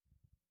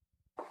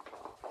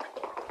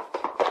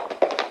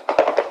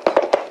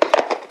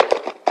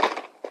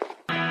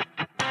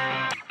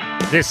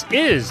This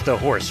is the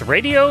Horse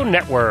Radio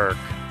Network.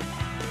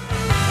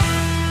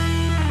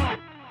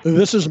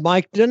 This is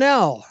Mike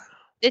Donnell.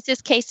 This is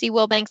Casey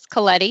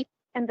Wilbanks-Coletti.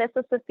 And this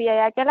is Sophia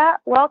Aguilar.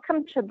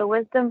 Welcome to the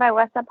Wisdom by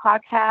WESA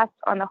podcast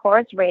on the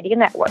Horse Radio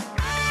Network.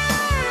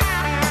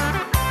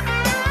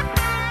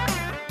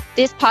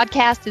 This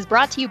podcast is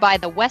brought to you by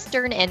the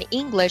Western and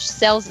English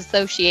Sales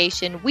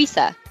Association,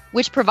 WESA,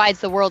 which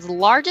provides the world's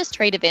largest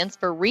trade events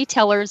for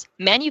retailers,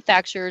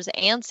 manufacturers,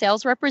 and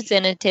sales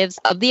representatives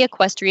of the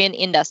equestrian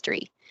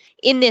industry.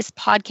 In this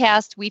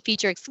podcast, we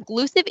feature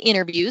exclusive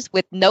interviews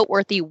with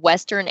noteworthy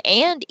Western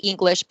and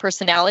English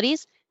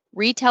personalities,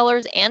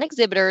 retailers, and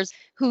exhibitors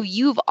who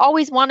you've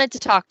always wanted to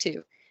talk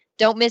to.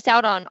 Don't miss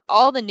out on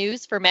all the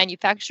news for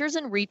manufacturers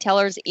and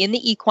retailers in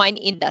the equine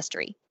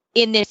industry.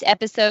 In this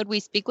episode, we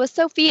speak with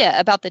Sophia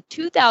about the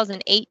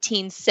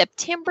 2018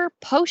 September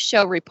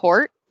post-show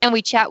report, and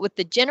we chat with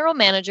the General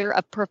Manager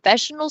of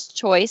Professional's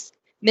Choice,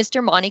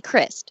 Mr. Monty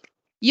Christ.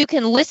 You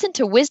can listen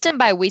to Wisdom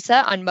by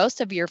WESA on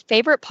most of your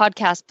favorite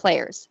podcast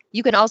players.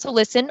 You can also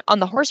listen on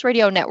the Horse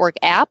Radio Network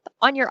app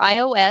on your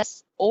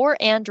iOS or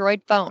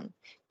Android phone.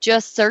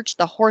 Just search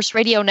the Horse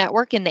Radio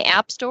Network in the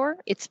App Store.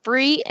 It's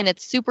free and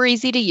it's super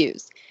easy to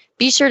use.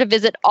 Be sure to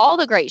visit all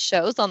the great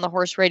shows on the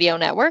Horse Radio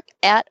Network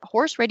at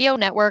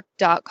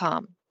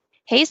horseradionetwork.com.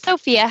 Hey,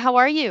 Sophia, how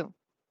are you?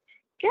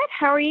 Good.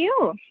 How are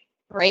you?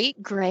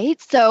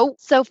 Great. So,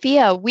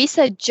 Sophia,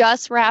 WESA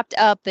just wrapped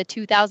up the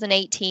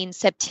 2018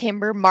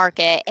 September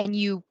market, and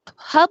you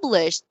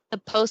published the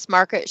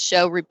post-market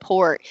show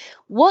report.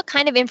 What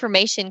kind of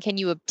information can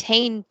you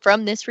obtain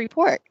from this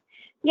report?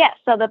 Yes,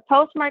 so the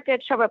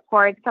post-market show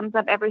report sums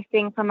up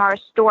everything from our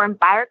store and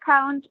buyer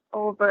count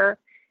over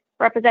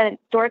represented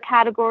store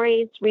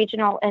categories,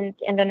 regional and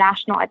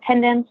international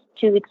attendance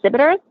to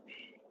exhibitors.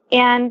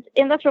 And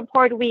in this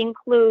report, we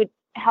include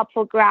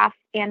helpful graphs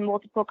and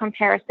multiple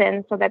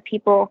comparisons so that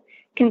people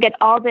can get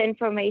all the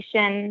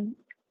information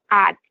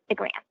at a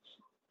glance.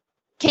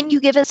 Can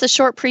you give us a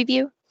short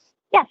preview?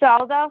 Yeah, so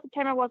although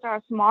September was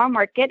our small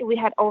market, we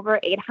had over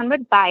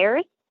 800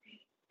 buyers.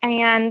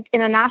 And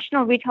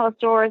international retail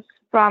stores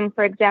from,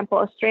 for example,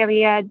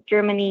 Australia,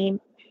 Germany,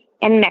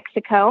 and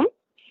Mexico,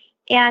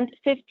 and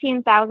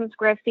 15,000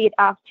 square feet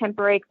of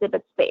temporary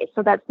exhibit space.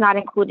 So that's not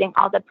including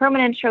all the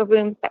permanent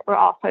showrooms that we're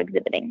also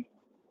exhibiting.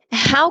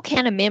 How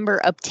can a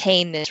member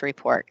obtain this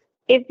report?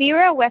 If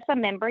you're a WESA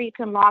member, you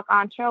can log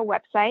on to our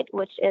website,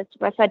 which is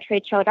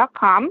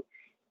westatradeshow.com,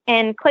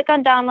 and click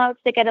on downloads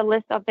to get a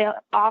list of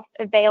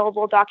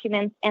available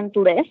documents and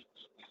lists.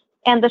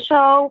 And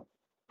the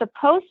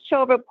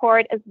post-show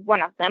report is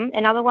one of them.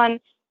 Another one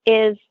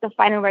is the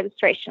final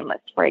registration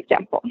list, for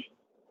example.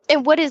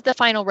 And what is the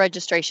final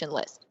registration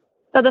list?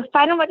 So the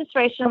final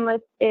registration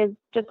list is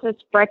just a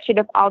spreadsheet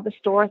of all the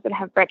stores that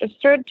have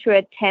registered to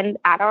attend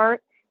at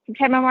our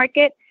September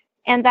market.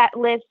 And that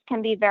list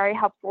can be very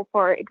helpful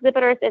for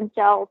exhibitors and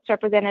sales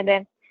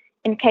representatives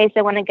in case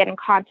they want to get in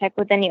contact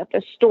with any of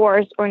the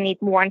stores or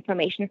need more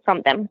information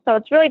from them. So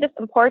it's really just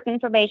important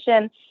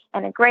information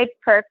and a great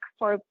perk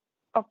of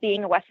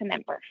being a WESA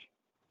member.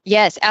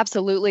 Yes,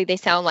 absolutely. They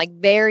sound like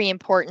very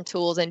important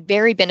tools and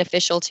very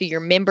beneficial to your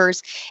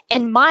members.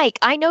 And Mike,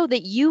 I know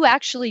that you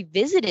actually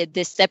visited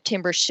this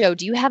September show.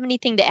 Do you have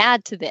anything to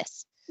add to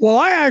this? Well,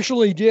 I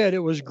actually did. It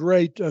was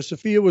great.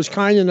 Sophia was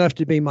kind enough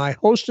to be my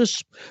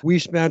hostess. We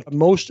spent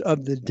most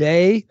of the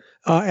day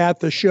at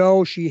the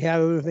show. She had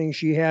other things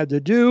she had to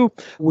do.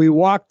 We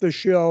walked the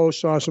show,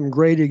 saw some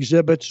great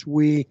exhibits.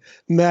 We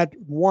met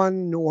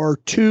one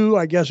or two,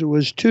 I guess it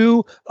was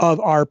two,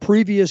 of our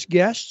previous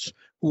guests.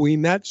 We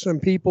met some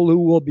people who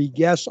will be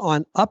guests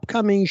on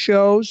upcoming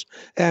shows,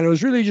 and it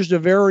was really just a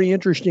very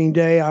interesting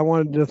day. I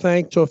wanted to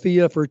thank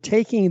Sophia for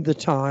taking the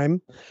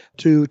time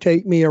to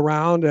take me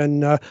around,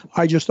 and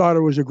I just thought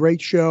it was a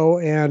great show,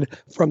 and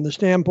from the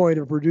standpoint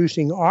of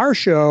producing our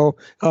show,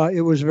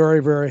 it was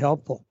very, very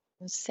helpful.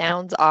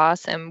 Sounds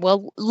awesome.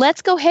 Well,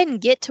 let's go ahead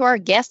and get to our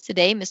guest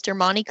today, Mr.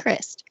 Monty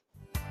Christ.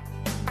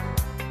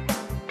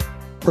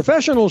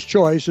 Professional's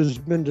Choice has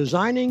been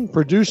designing,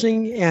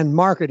 producing, and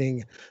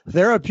marketing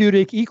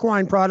therapeutic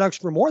equine products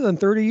for more than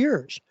 30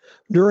 years.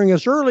 During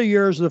its early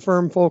years, the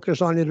firm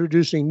focused on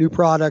introducing new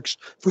products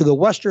for the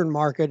Western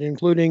market,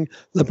 including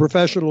the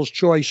Professional's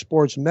Choice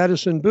Sports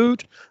Medicine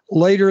Boot,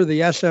 later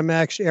the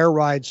SMX Air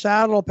Ride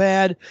Saddle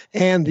Pad,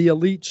 and the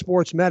Elite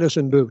Sports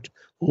Medicine Boot.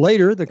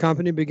 Later, the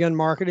company began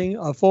marketing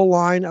a full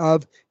line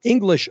of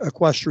English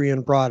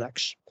equestrian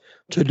products.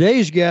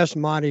 Today's guest,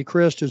 Monty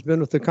Christ, has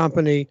been with the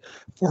company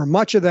for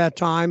much of that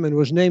time and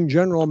was named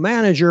general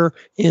manager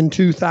in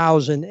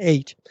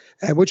 2008,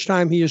 at which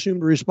time he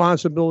assumed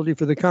responsibility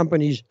for the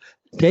company's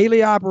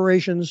daily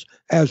operations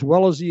as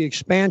well as the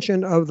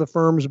expansion of the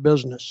firm's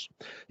business.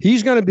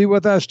 He's going to be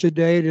with us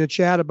today to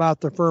chat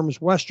about the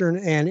firm's Western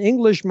and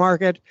English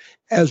market,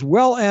 as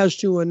well as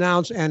to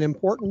announce an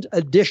important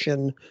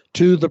addition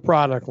to the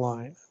product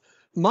line.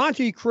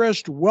 Monty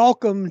Christ,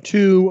 welcome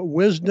to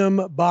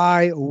Wisdom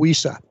by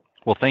WESA.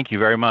 Well, thank you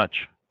very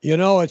much. You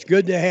know, it's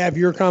good to have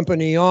your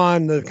company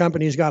on. The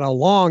company's got a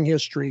long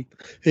history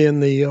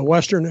in the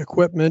Western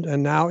equipment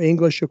and now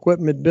English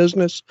equipment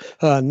business,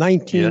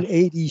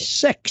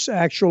 1986,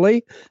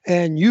 actually.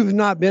 And you've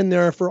not been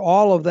there for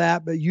all of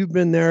that, but you've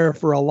been there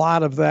for a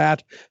lot of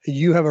that.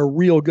 You have a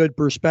real good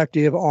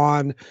perspective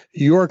on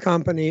your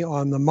company,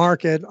 on the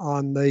market,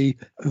 on the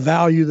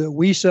value that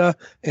WESA.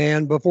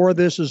 And before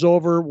this is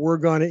over, we're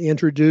going to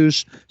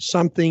introduce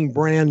something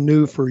brand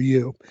new for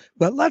you.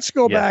 But let's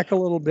go back a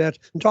little bit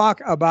and talk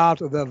about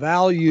the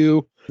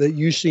value that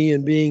you see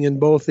in being in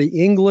both the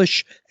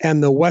English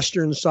and the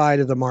Western side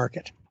of the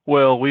market.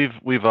 Well,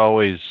 we've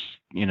always,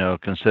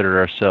 considered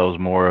ourselves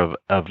more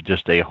of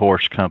just a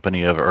horse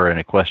company or an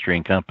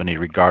equestrian company,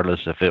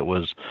 regardless if it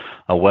was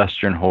a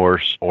Western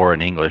horse or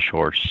an English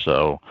horse.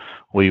 So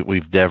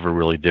we've never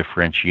really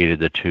differentiated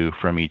the two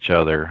from each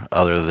other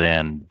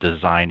than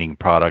designing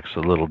products a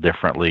little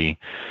differently,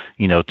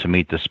 to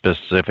meet the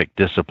specific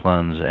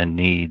disciplines and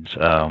needs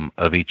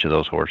of each of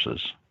those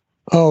horses.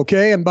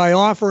 Okay, and by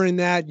offering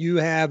that, you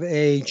have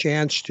a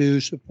chance to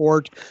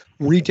support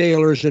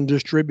retailers and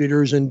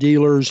distributors and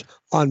dealers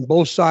on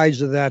both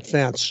sides of that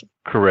fence.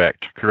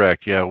 Correct.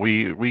 Yeah,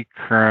 we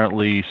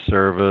currently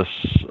service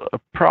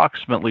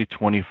approximately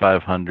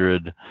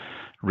 2,500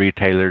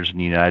 retailers in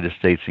the United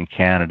States and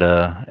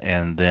Canada,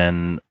 and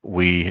then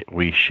we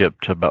ship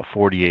to about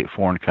 48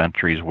 foreign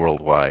countries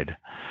worldwide.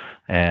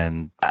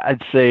 And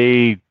I'd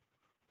say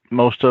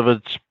most of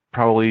it's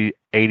probably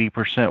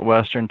 80%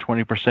 Western,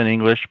 20%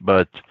 English,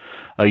 but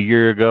a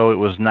year ago it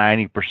was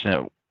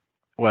 90%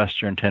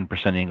 Western,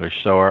 10%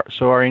 English. So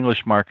our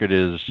English market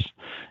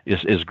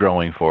is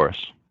growing for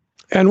us.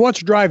 And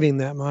what's driving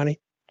that,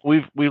 Monty?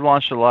 We've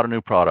launched a lot of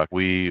new product.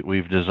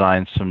 We've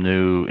designed some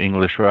new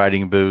English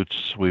riding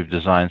boots. We've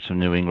designed some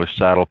new English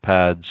saddle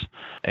pads,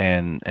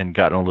 and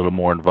gotten a little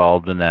more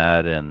involved in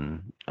that,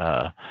 and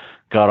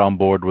got on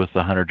board with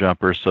the Hunter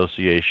Jumper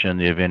Association,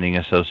 the Eventing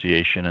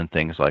Association, and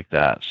things like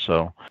that.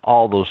 So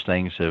all those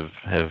things have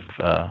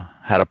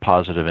had a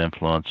positive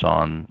influence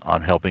on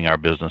helping our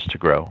business to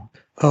grow.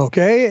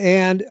 Okay,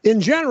 and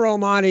in general,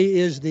 Monty,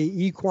 is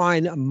the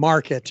equine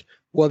market,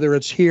 whether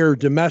it's here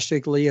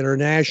domestically,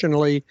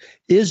 internationally,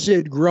 is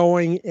it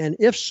growing? And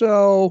if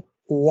so,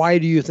 why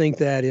do you think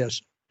that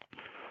is?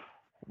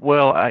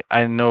 Well,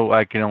 I know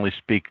I can only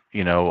speak,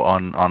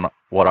 on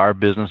what our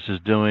business is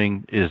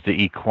doing. Is the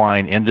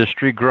equine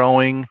industry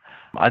growing?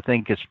 I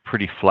think it's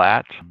pretty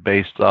flat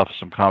based off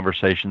some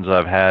conversations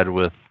I've had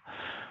with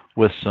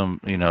some,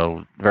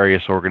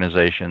 various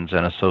organizations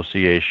and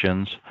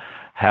associations.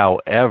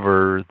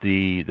 However,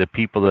 the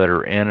people that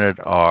are in it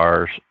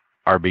are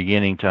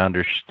beginning to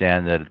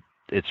understand that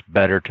it's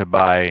better to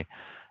buy,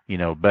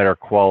 better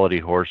quality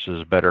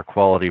horses, better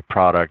quality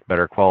product,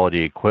 better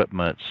quality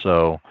equipment.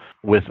 So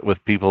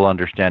with people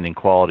understanding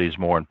quality is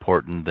more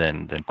important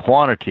than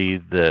quantity,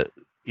 that,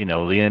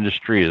 the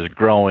industry is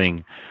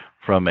growing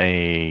from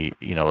a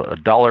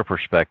dollar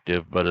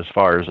perspective, but as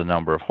far as the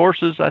number of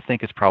horses, I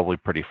think it's probably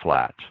pretty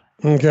flat.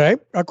 Okay.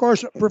 Of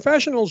course,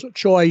 Professional's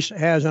Choice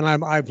has, and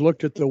I've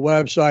looked at the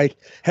website,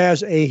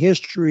 has a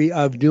history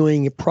of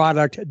doing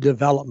product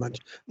development,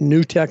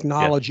 new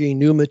technology,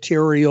 new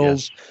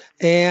materials.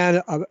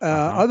 And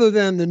other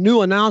than the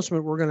new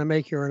announcement we're going to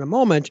make here in a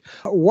moment,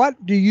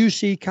 what do you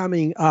see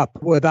coming up,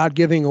 without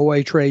giving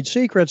away trade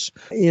secrets,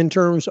 in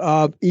terms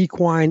of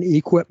equine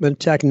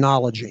equipment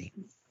technology?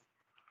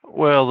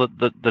 Well,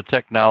 the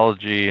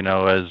technology,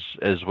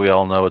 as we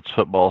all know, it's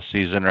football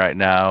season right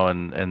now,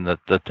 and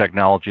the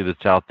technology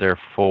that's out there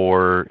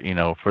for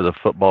the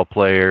football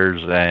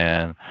players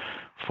and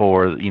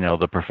for,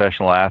 the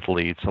professional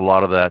athletes, a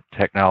lot of that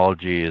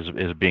technology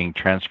is being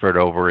transferred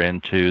over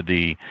into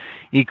the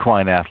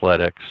equine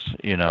athletics.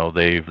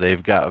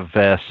 They've got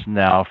vests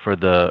now for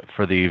the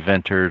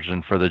eventers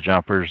and for the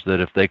jumpers that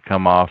if they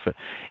come off,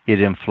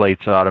 it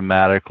inflates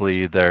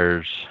automatically.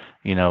 There's,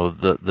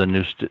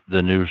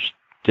 the new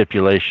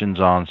stipulations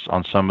on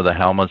some of the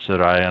helmets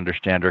that I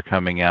understand are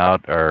coming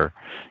out are,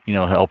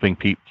 helping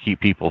keep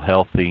people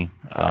healthy,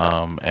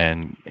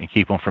 and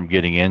keep them from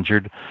getting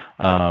injured.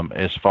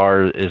 As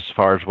far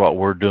as what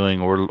we're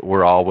doing,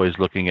 we're always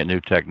looking at new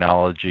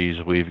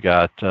technologies. We've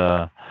got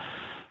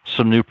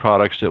some new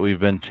products that we've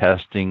been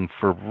testing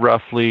for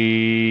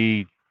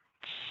roughly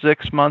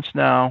 6 months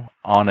now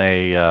on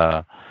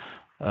a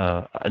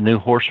new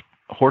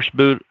horse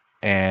boot.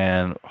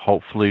 And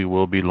hopefully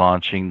we'll be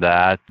launching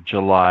that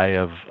July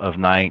of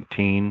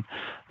 19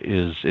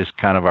 is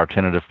kind of our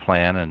tentative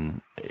plan,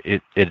 and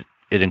it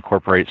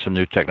incorporates some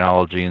new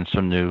technology and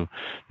some new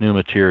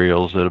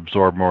materials that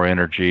absorb more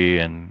energy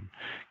and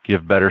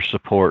give better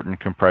support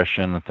and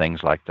compression and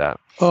things like that.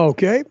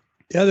 Okay.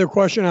 The other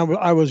question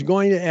I was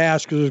going to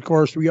ask, because of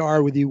course we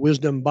are with the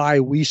Wisdom by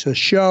WESA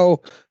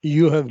show.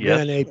 You have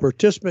been a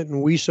participant in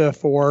WESA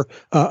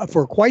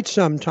for quite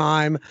some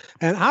time.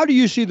 And how do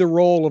you see the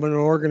role of an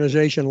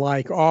organization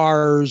like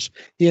ours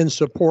in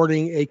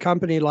supporting a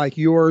company like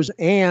yours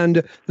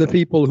and the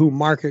people who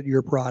market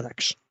your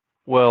products?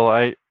 Well,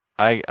 I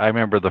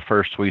remember the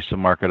first WESA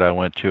market I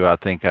went to. I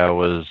think I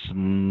was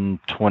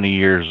 20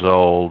 years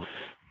old.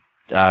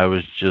 I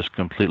was just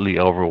completely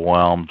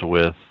overwhelmed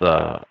with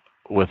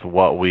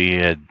what we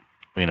had,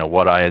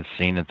 what I had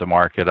seen at the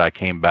market. I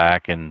came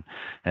back and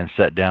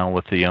sat down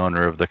with the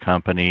owner of the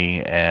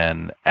company,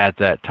 and at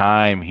that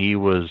time he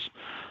was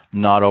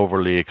not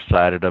overly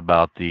excited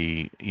about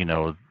the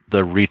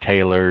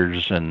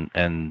retailers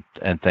and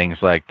things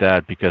like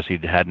that, because he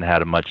hadn't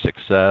had much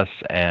success.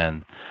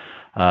 And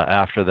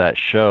after that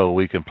show,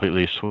 we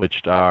completely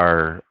switched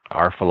our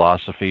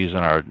philosophies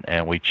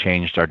and we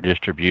changed our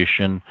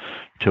distribution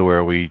to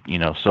where we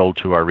sold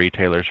to our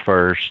retailers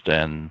first,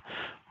 and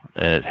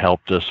it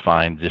helped us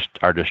find just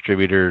our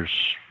distributors.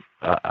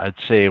 I'd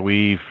say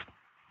we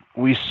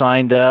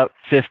signed up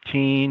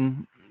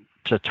 15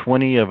 to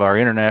 20 of our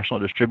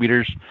international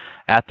distributors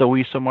at the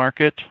WISA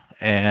market,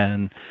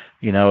 and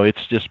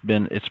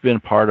it's been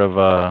part of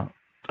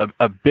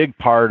a big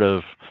part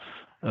of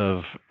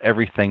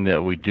everything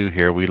that we do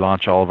here. We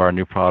launch all of our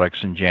new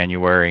products in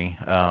January,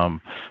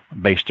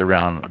 based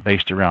around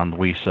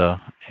WISA,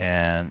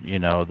 and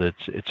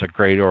it's a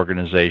great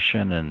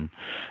organization, and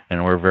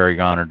we're very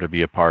honored to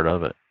be a part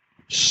of it.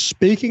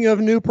 Speaking of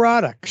new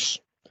products,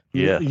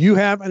 yeah, you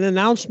have an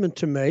announcement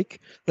to make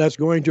that's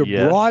going to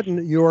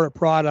broaden your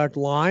product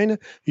line.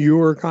 You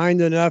were kind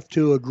enough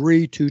to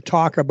agree to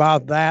talk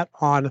about that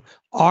on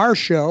our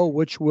show,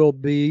 which will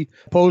be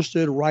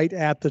posted right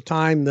at the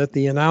time that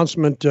the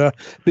announcement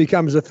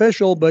becomes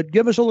official. But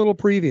give us a little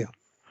preview.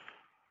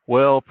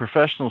 Well,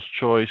 Professional's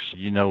Choice,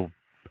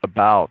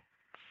 about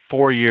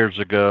 4 years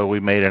ago, we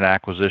made an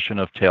acquisition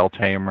of Tail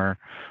Tamer,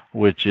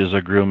 which is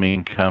a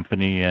grooming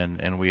company,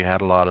 and we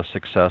had a lot of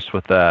success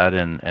with that,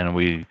 and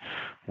we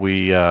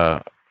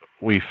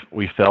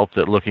felt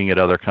that looking at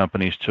other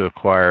companies to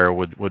acquire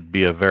would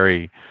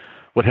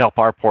help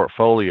our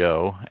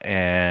portfolio,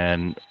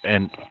 and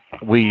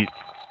we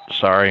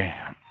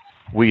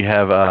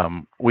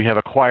have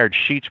acquired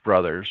Sheets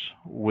Brothers,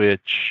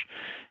 which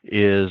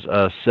is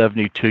a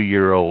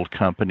 72-year-old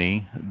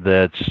company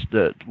that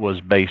was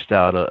based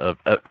out of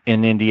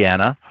in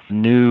Indiana.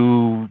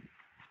 New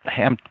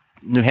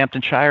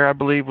Hamptonshire, I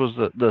believe, was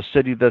the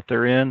city that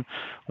they're in.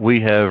 We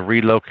have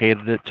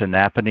relocated it to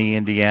Napanee,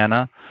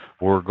 Indiana.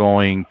 We're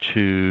going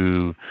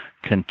to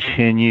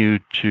continue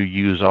to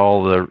use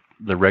all the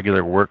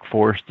regular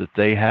workforce that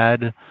they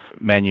had,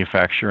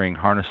 manufacturing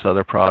harness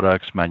leather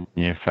products,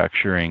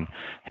 manufacturing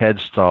head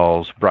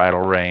stalls, bridle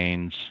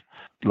reins,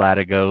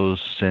 latigos,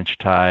 cinch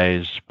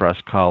ties,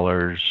 breast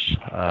collars,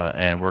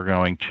 and we're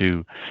going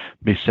to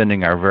be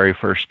sending our very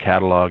first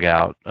catalog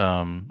out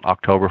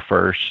October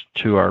 1st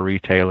to our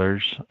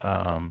retailers,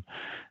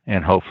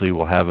 and hopefully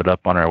we'll have it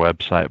up on our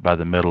website by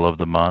the middle of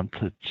the month.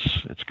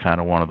 It's kind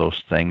of one of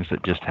those things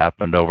that just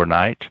happened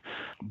overnight,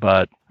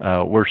 but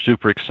we're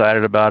super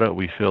excited about it.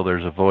 We feel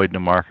there's a void in the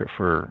market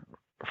for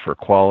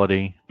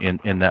quality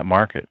in that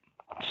market,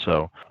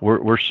 so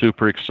we're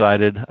super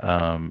excited.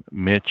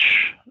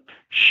 Mitch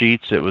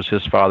Sheets, it was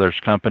his father's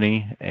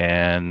company,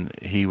 and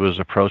he was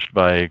approached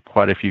by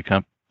quite a few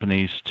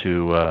companies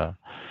to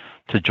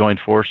join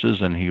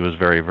forces, and he was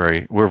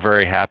we're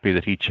very happy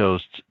that he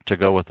chose to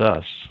go with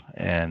us,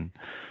 and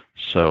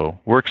so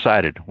we're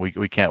excited.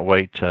 We can't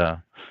wait to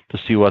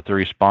see what the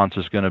response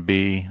is going to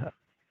be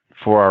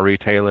for our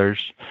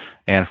retailers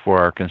and for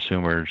our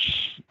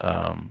consumers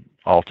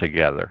all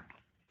together.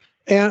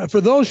 And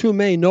for those who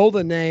may know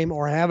the name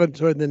or haven't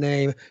heard the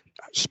name,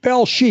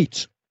 spell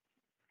Sheets.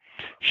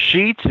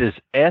 Sheets is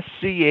Schutz.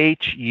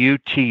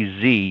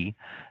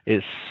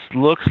 It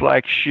looks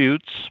like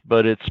shoots,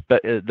 but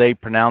they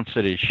pronounce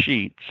it as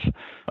sheets.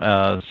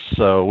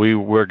 So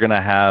we're going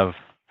to have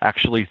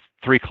actually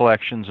 3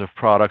 collections of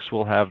products.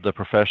 We'll have the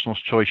Professional's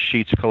Choice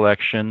Sheets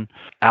collection.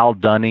 Al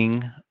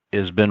Dunning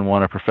has been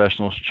one of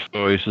Professional's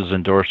Choice's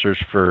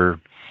endorsers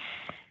for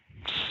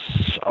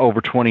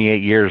over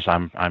 28 years.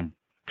 I'm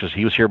because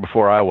he was here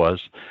before I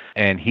was,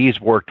 and he's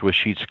worked with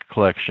Sheets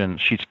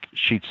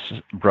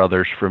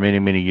Brothers for many,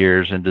 many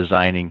years in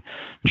designing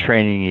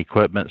training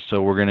equipment.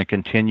 So we're going to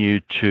continue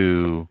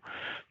to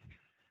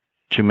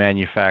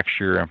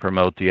manufacture and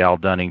promote the Al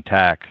Dunning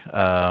tack,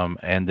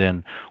 and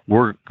then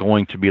we're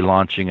going to be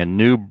launching a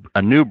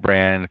new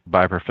brand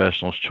by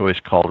Professional's Choice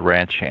called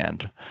Ranch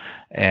Hand,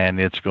 and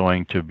it's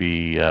going to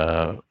be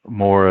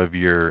more of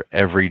your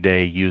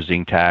everyday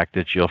using tack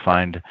that you'll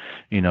find,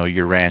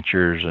 your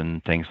ranchers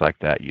and things like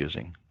that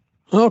using.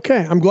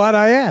 Okay, I'm glad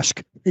I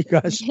asked,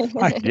 because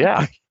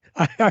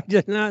I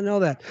did not know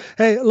that.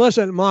 Hey,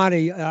 listen,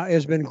 Monty,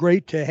 it's been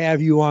great to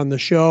have you on the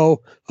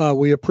show.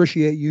 We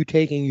appreciate you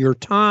taking your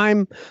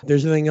time. If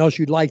there's anything else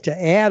you'd like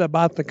to add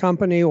about the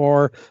company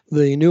or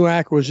the new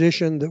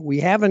acquisition that we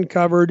haven't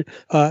covered,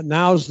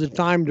 now's the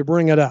time to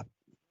bring it up.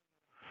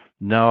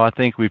 No, I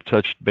think we've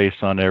touched base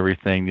on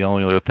everything. The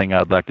only other thing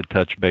I'd like to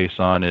touch base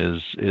on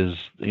is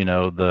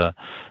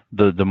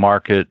the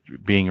market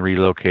being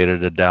relocated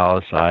to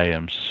Dallas. I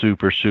am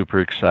super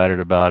excited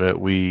about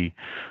it. We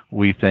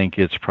think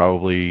it's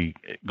probably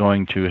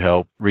going to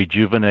help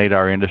rejuvenate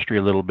our industry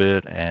a little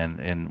bit,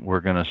 and we're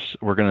gonna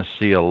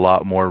see a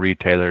lot more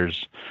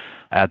retailers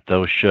at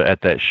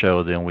that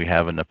show than we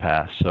have in the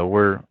past. So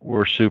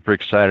we're super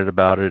excited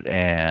about it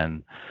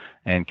and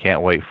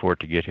can't wait for it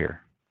to get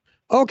here.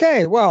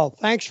 Okay, well,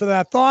 thanks for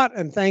that thought,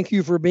 and thank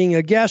you for being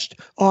a guest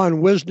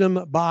on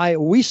Wisdom by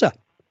WISA.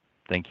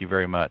 Thank you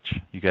very much.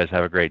 You guys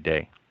have a great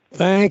day.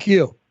 Thank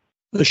you.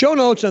 The show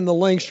notes and the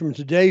links from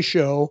today's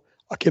show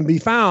can be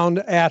found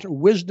at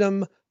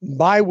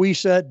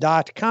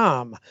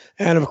wisdombywisa.com.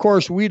 And of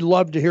course, we'd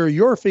love to hear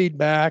your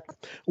feedback.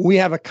 We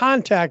have a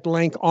contact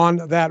link on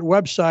that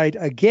website.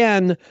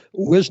 Again,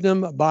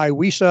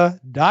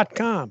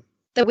 wisdombywisa.com.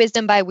 The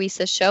Wisdom by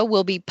WISA show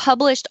will be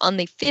published on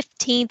the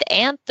 15th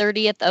and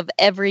 30th of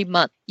every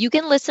month. You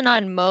can listen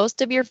on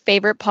most of your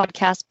favorite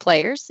podcast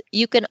players.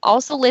 You can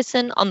also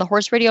listen on the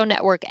Horse Radio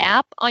Network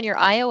app on your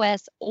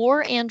iOS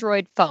or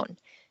Android phone.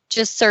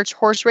 Just search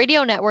Horse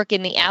Radio Network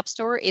in the App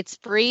Store. It's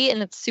free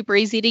and it's super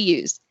easy to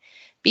use.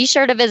 Be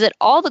sure to visit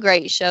all the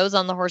great shows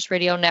on the Horse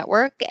Radio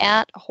Network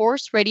at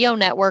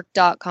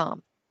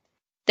horseradionetwork.com.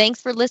 Thanks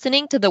for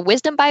listening to the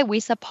Wisdom by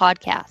WISA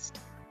podcast.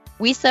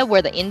 WISA,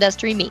 where the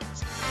industry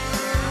meets.